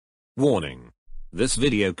Warning. This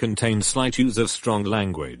video contains slight use of strong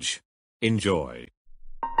language. Enjoy.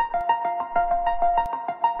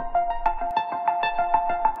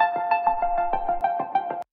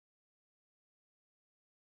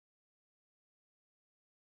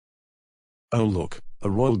 Oh look, a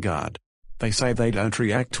royal guard. They say they don't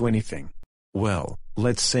react to anything. Well,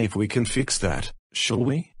 let's see if we can fix that, shall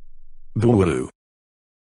we? Boo-hoo.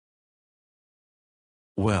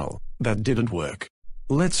 Well, that didn't work.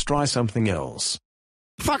 Let's try something else.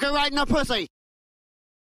 Fuck her right in the pussy!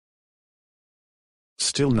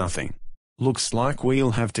 Still nothing. Looks like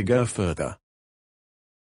we'll have to go further.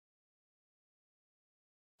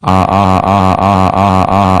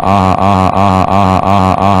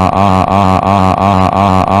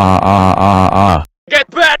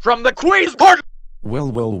 Get back from the Queen's court!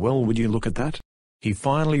 Well, would you look at that? He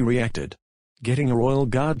finally reacted. Getting a royal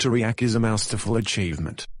guard to react is a masterful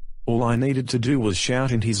achievement. All I needed to do was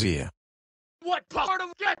shout in his ear. What part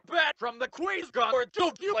of get back from the Queen's court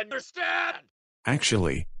don't you understand?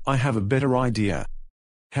 Actually, I have a better idea.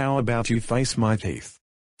 How about you face my teeth?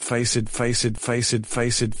 Face it, face it, face it,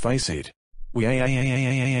 face it, face it. This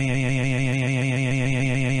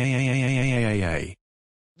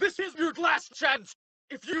is your last chance.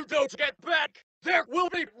 If you don't get back, there will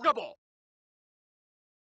be trouble.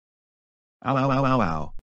 Ow, ow, ow, ow,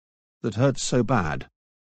 ow. That hurts so bad.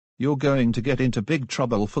 You're going to get into big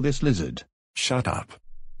trouble for this lizard. Shut up.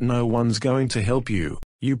 No one's going to help you,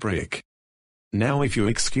 you prick. Now if you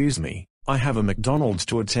excuse me, I have a McDonald's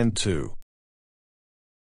to attend to.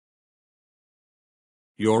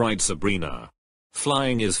 You're right, Sabrina.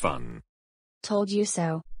 Flying is fun. Told you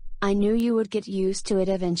so. I knew you would get used to it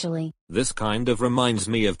eventually. This kind of reminds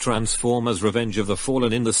me of Transformers Revenge of the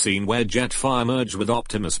Fallen in the scene where Jetfire merged with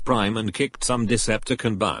Optimus Prime and kicked some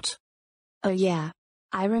Decepticon butt. Oh yeah.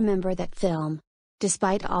 I remember that film.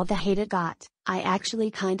 Despite all the hate it got, I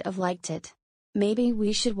actually kind of liked it. Maybe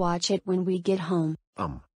we should watch it when we get home.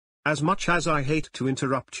 As much as I hate to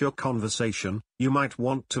interrupt your conversation, you might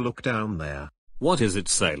want to look down there. What is it,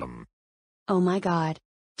 Salem? Oh my god.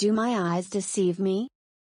 Do my eyes deceive me?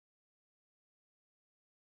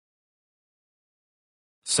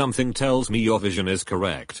 Something tells me your vision is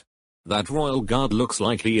correct. That royal guard looks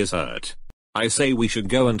like he is hurt. I say we should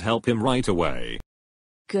go and help him right away.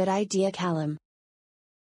 Good idea, Callum.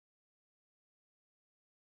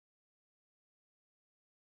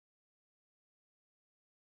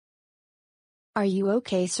 Are you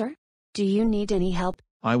okay, sir? Do you need any help?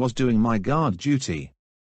 I was doing my guard duty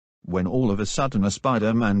when all of a sudden a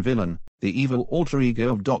Spider-Man villain, the evil alter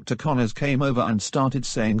ego of Dr. Connors, came over and started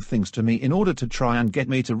saying things to me in order to try and get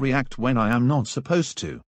me to react when I am not supposed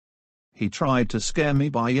to. He tried to scare me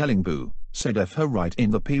by yelling boo, said F her right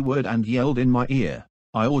in the P word and yelled in my ear.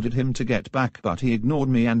 I ordered him to get back but he ignored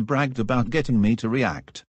me and bragged about getting me to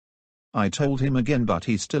react. I told him again but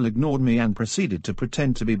he still ignored me and proceeded to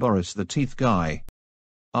pretend to be Boris the Teeth guy.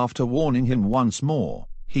 After warning him once more,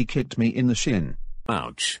 he kicked me in the shin.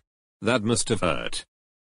 Ouch. That must have hurt.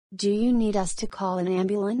 Do you need us to call an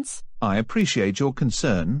ambulance? I appreciate your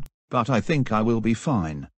concern, but I think I will be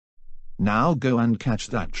fine. Now go and catch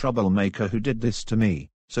that troublemaker who did this to me,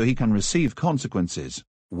 so he can receive consequences.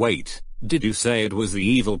 Wait, did you say it was the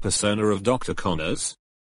evil persona of Dr. Connors?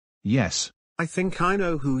 Yes. I think I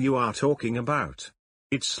know who you are talking about.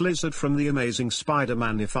 It's Lizard from The Amazing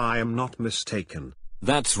Spider-Man if I am not mistaken.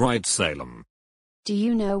 That's right, Salem. Do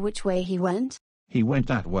you know which way he went? He went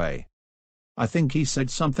that way. I think he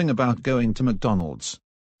said something about going to McDonald's.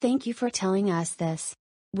 Thank you for telling us this.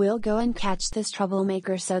 We'll go and catch this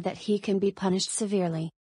troublemaker so that he can be punished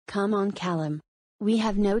severely. Come on, Callum. We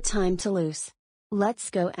have no time to lose. Let's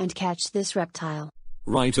go and catch this reptile.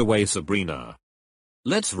 Right away, Sabrina.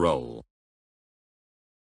 Let's roll.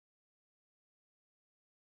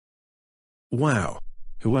 Wow.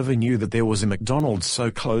 Whoever knew that there was a McDonald's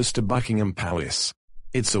so close to Buckingham Palace?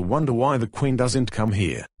 It's a wonder why the Queen doesn't come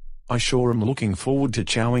here. I sure am looking forward to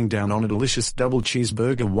chowing down on a delicious double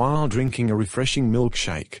cheeseburger while drinking a refreshing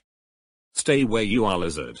milkshake. Stay where you are,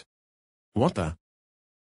 Lizard. What the?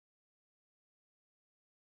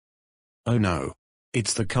 Oh no.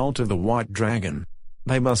 It's the cult of the White Dragon.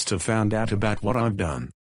 They must have found out about what I've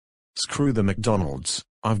done. Screw the McDonald's,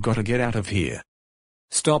 I've got to get out of here.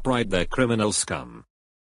 Stop right there, criminal scum.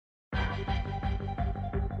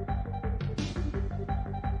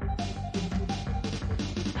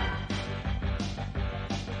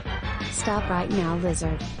 Stop right now,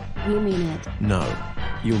 Lizard. We mean it. No.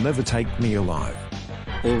 You'll never take me alive.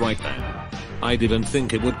 Alright then. I didn't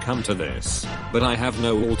think it would come to this, but I have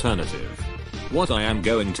no alternative. What I am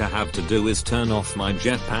going to have to do is turn off my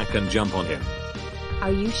jetpack and jump on him.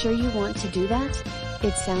 Are you sure you want to do that?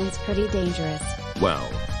 It sounds pretty dangerous. Well,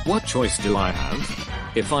 what choice do I have?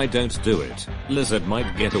 If I don't do it, Lizard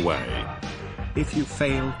might get away. If you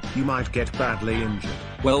fail, you might get badly injured.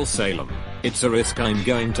 Well, Salem, it's a risk I'm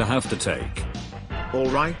going to have to take.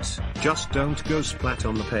 Alright, just don't go splat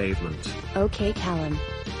on the pavement. Okay, Callum.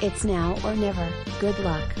 It's now or never. Good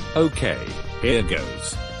luck. Okay, here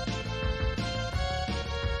goes.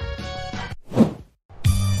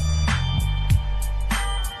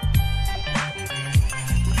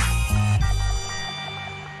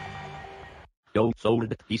 Don't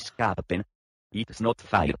sold this captain. It's not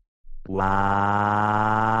fair. Wow.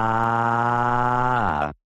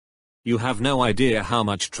 You have no idea how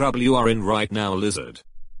much trouble you are in right now, Lizard.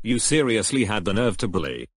 You seriously had the nerve to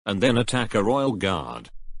bully, and then attack a royal guard.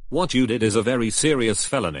 What you did is a very serious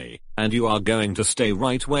felony, and you are going to stay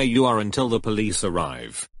right where you are until the police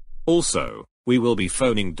arrive. Also, we will be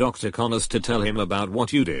phoning Dr. Connors to tell him about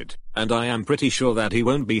what you did, and I am pretty sure that he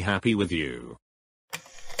won't be happy with you.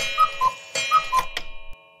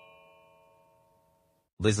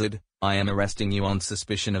 Lizard, I am arresting you on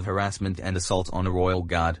suspicion of harassment and assault on a royal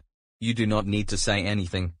guard. You do not need to say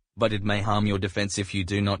anything, but it may harm your defense if you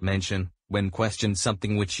do not mention, when questioned,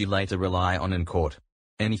 something which you later rely on in court.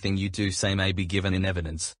 Anything you do say may be given in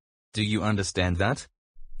evidence. Do you understand that?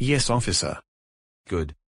 Yes, officer.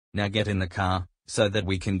 Good. Now get in the car, so that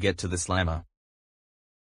we can get to the slammer.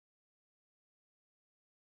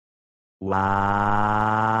 Wow.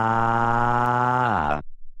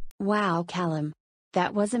 Wow, Callum.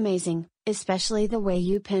 That was amazing, especially the way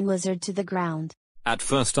you pinned Lizard to the ground. At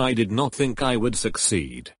first I did not think I would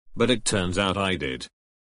succeed, but it turns out I did.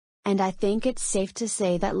 And I think it's safe to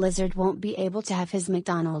say that Lizard won't be able to have his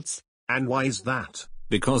McDonald's. And why is that?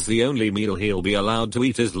 Because the only meal he'll be allowed to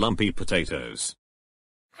eat is lumpy potatoes.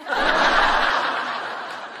 Oh.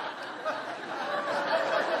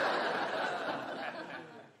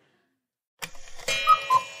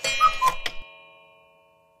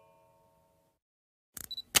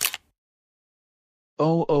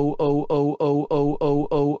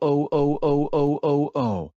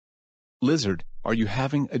 Lizard, are you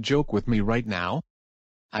having a joke with me right now?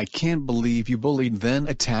 I can't believe you bullied then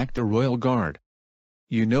attacked a royal guard.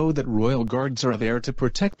 You know that royal guards are there to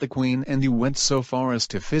protect the queen and you went so far as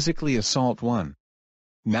to physically assault one.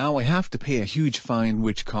 Now I have to pay a huge fine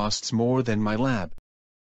which costs more than my lab.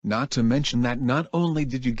 Not to mention that not only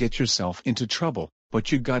did you get yourself into trouble,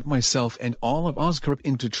 but you got myself and all of Oscorp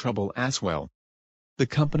into trouble as well. The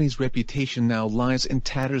company's reputation now lies in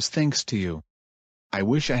tatters thanks to you. I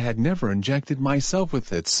wish I had never injected myself with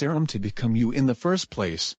that serum to become you in the first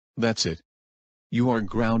place. That's it. You are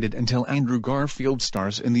grounded until Andrew Garfield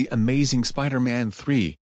stars in The Amazing Spider-Man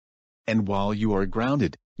 3. And while you are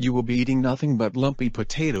grounded, you will be eating nothing but lumpy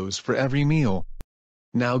potatoes for every meal.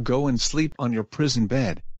 Now go and sleep on your prison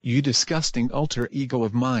bed, you disgusting alter ego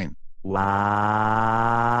of mine. Wow.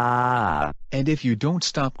 And if you don't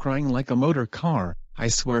stop crying like a motor car, I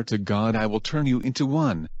swear to God I will turn you into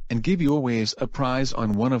one, and give you away as a prize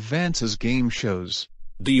on one of Vance's game shows.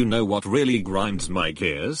 Do you know what really grinds my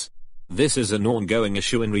gears? This is an ongoing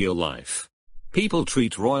issue in real life. People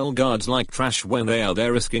treat royal guards like trash when they are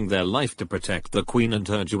there risking their life to protect the queen and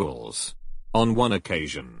her jewels. On one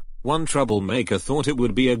occasion, one troublemaker thought it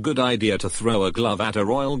would be a good idea to throw a glove at a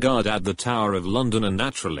royal guard at the Tower of London, and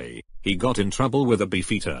naturally, he got in trouble with a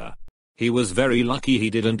beefeater. He was very lucky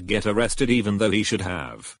he didn't get arrested even though he should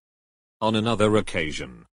have. On another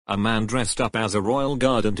occasion, a man dressed up as a royal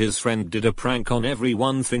guard and his friend did a prank on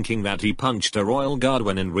everyone thinking that he punched a royal guard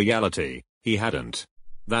when in reality, he hadn't.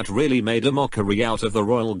 That really made a mockery out of the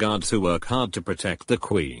royal guards who work hard to protect the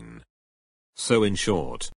queen. So in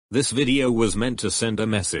short, this video was meant to send a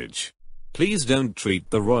message. Please don't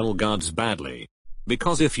treat the royal guards badly.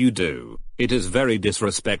 Because if you do, it is very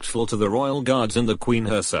disrespectful to the royal guards and the queen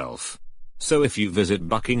herself. So if you visit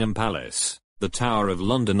Buckingham Palace, the Tower of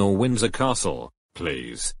London or Windsor Castle,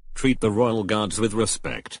 please, treat the royal guards with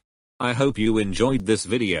respect. I hope you enjoyed this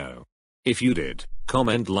video. If you did,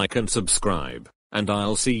 comment, like and subscribe, and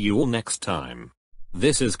I'll see you all next time.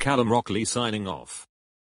 This is Callum Rockley signing off.